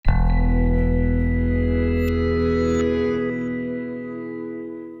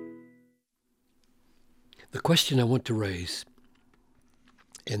The question I want to raise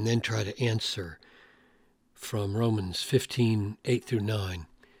and then try to answer from Romans 15, 8 through 9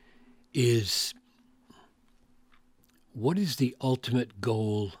 is, what is the ultimate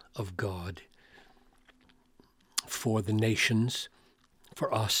goal of God for the nations,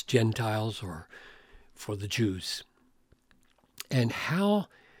 for us Gentiles, or for the Jews? And how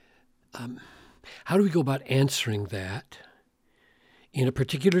do we go about answering that in a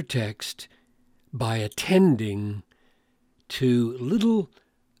particular text by attending to little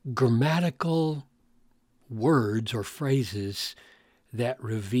grammatical words or phrases that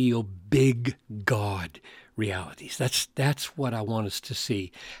reveal big God realities? That's what I want us to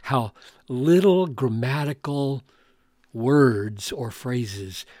see, how little grammatical words or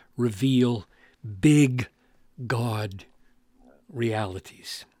phrases reveal big God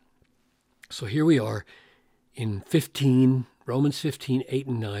realities. So here we are in Romans 15, 8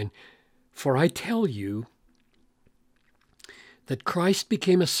 and 9. For I tell you that Christ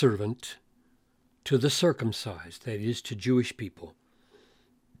became a servant to the circumcised, that is, to Jewish people,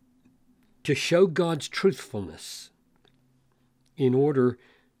 to show God's truthfulness in order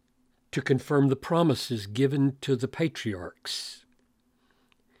to confirm the promises given to the patriarchs.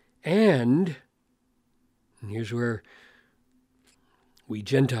 And here's where we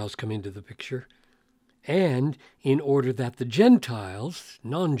Gentiles come into the picture, and in order that the Gentiles,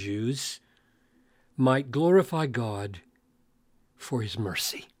 non-Jews, might glorify God for his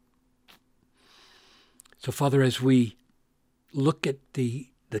mercy. So, Father, as we look at the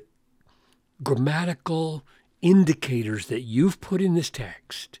grammatical indicators that you've put in this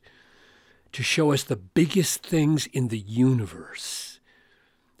text to show us the biggest things in the universe,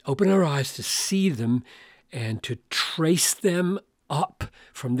 open our eyes to see them and to trace them up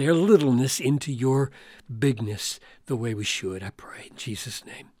from their littleness into your bigness the way we should, I pray. In Jesus'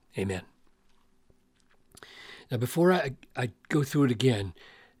 name, amen. Now, before I go through it again,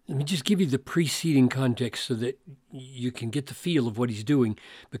 let me just give you the preceding context so that you can get the feel of what he's doing,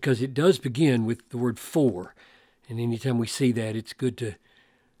 because it does begin with the word for. And anytime we see that, it's good to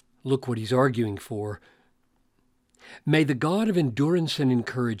look what he's arguing for. May the God of endurance and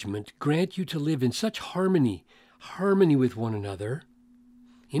encouragement grant you to live in such harmony with one another,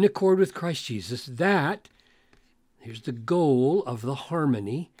 in accord with Christ Jesus, that, here's the goal of the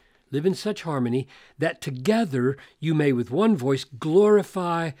harmony, live in such harmony that together you may with one voice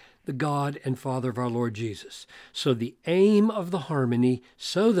glorify the God and Father of our Lord Jesus. So the aim of the harmony,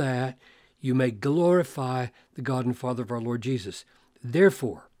 so that you may glorify the God and Father of our Lord Jesus.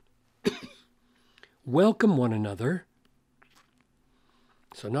 Therefore, welcome one another.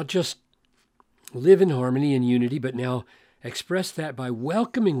 So not just live in harmony and unity, but now express that by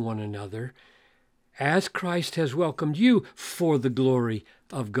welcoming one another as Christ has welcomed you for the glory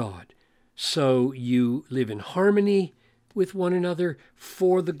of God. So you live in harmony with one another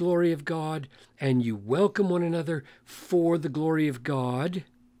for the glory of God, and you welcome one another for the glory of God,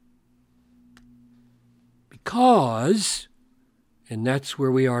 because, and that's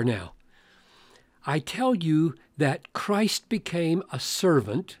where we are now, I tell you that Christ became a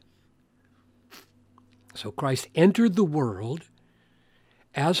servant. So Christ entered the world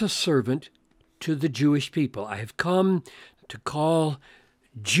as a servant to the Jewish people. I have come to call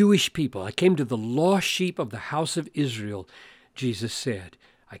Jewish people. I came to the lost sheep of the house of Israel, Jesus said.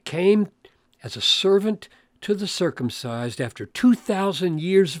 I came as a servant to the circumcised after 2,000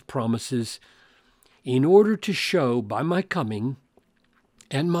 years of promises, in order to show by my coming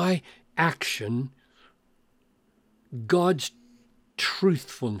and my action God's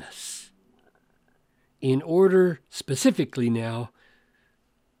truthfulness, in order specifically now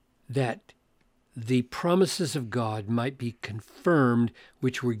that the promises of God might be confirmed,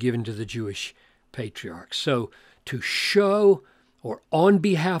 which were given to the Jewish patriarchs. So to show, or on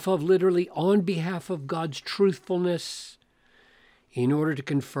behalf of, literally on behalf of God's truthfulness, in order to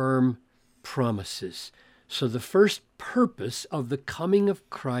confirm promises. So the first purpose of the coming of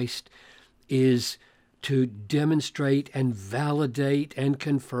Christ is to demonstrate and validate and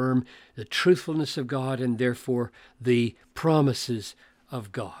confirm the truthfulness of God, and therefore the promises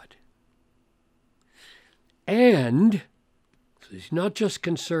of God. And so he's not just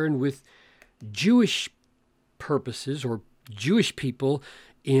concerned with Jewish purposes or Jewish people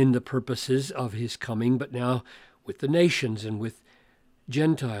in the purposes of his coming, but now with the nations and with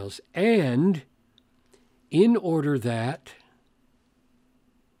Gentiles. And in order that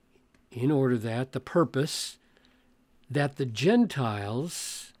the purpose that the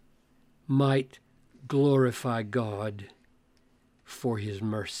Gentiles might glorify God for his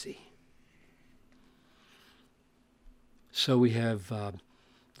mercy. So we have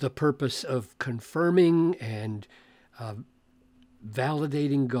the purpose of confirming and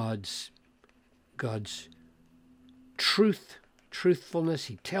validating God's truthfulness.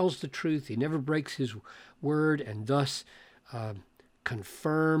 He tells the truth. He never breaks his word, and thus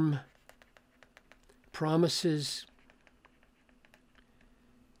confirm promises,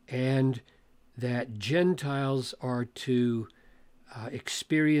 and that Gentiles are to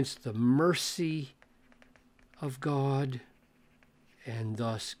experience the mercy of God and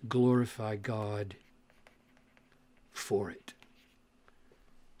thus glorify God for it.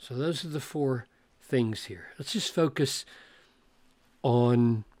 So those are the four things here. Let's just focus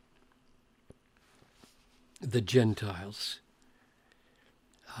on the Gentiles.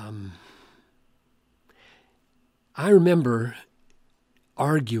 I remember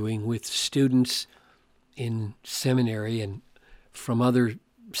arguing with students in seminary and from other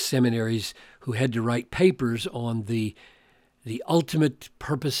seminaries who had to write papers on the ultimate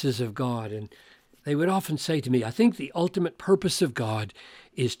purposes of God. And they would often say to me, I think the ultimate purpose of God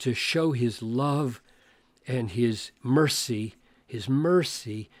is to show his love and his mercy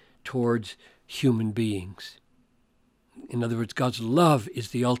towards human beings. In other words, God's love is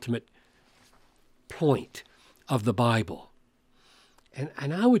the ultimate point of the Bible.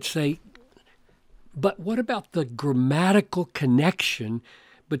 And I would say, but what about the grammatical connection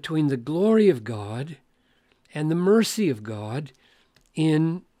between the glory of God and the mercy of God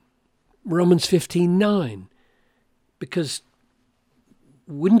in Romans 15:9? Because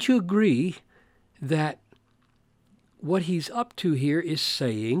wouldn't you agree that what he's up to here is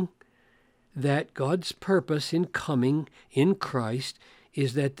saying that God's purpose in coming in Christ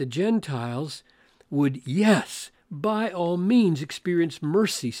is that the Gentiles would, yes, by all means experience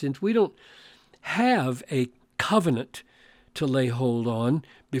mercy, since we don't have a covenant to lay hold on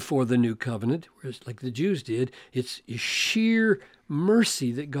before the new covenant, whereas like the Jews did, it's sheer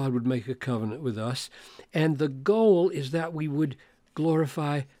mercy that God would make a covenant with us, and the goal is that we would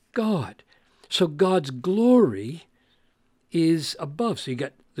glorify God. So God's glory is above. So you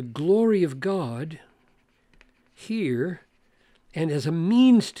got the glory of God here, and as a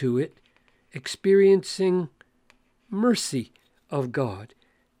means to it, experiencing mercy of God.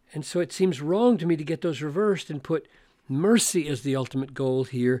 And so it seems wrong to me to get those reversed and put mercy as the ultimate goal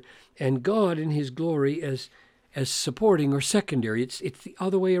here and God in his glory as supporting or secondary. It's the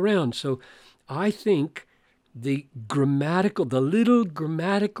other way around. So I think the little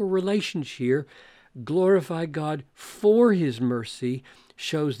grammatical relationship here, glorify God for his mercy,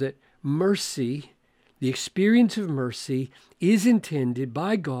 shows that mercy, the experience of mercy, is intended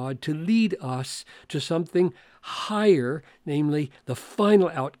by God to lead us to something higher, namely the final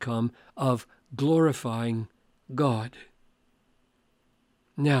outcome of glorifying God.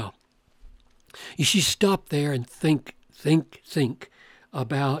 Now, you should stop there and think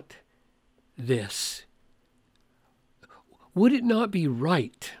about this. Would it not be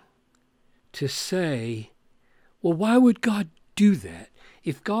right to say, well, why would God do that?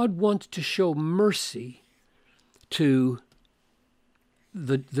 If God wants to show mercy to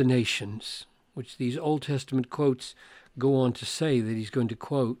the nations, which these Old Testament quotes go on to say that he's going to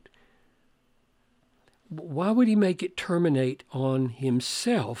quote, why would he make it terminate on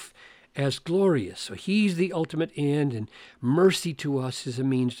himself as glorious? So he's the ultimate end, and mercy to us is a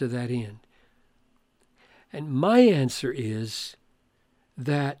means to that end. And my answer is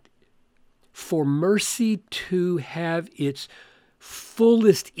that for mercy to have its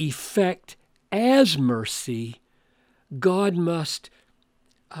fullest effect as mercy, God must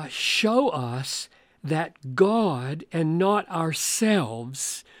show us that God and not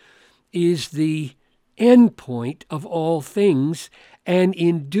ourselves is the end point of all things, and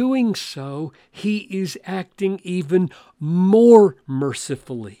in doing so, he is acting even more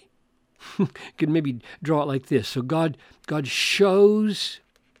mercifully. Could maybe draw it like this. So God shows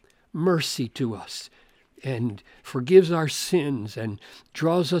mercy to us and forgives our sins and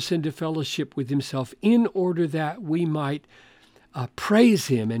draws us into fellowship with himself in order that we might praise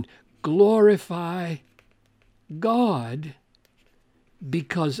him and glorify God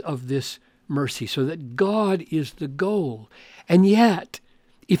because of this mercy, so that God is the goal. And yet,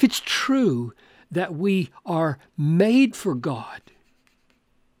 if it's true that we are made for God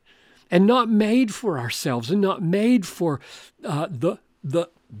and not made for ourselves and not made for the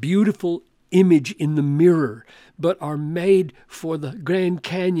beautiful image in the mirror, but are made for the Grand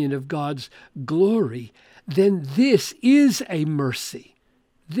Canyon of God's glory, then this is a mercy.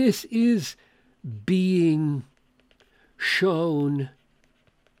 This is being shown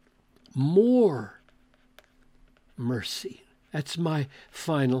more mercy. That's my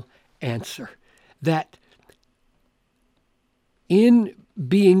final answer. That in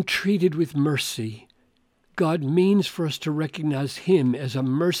being treated with mercy, God means for us to recognize Him as a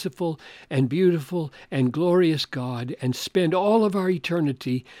merciful and beautiful and glorious God and spend all of our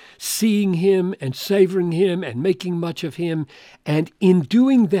eternity seeing Him and savoring Him and making much of Him. And in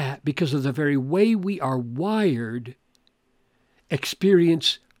doing that, because of the very way we are wired,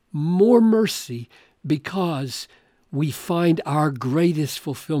 experience more mercy because we find our greatest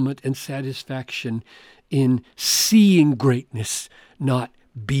fulfillment and satisfaction in seeing greatness, not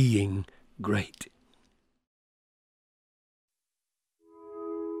being great.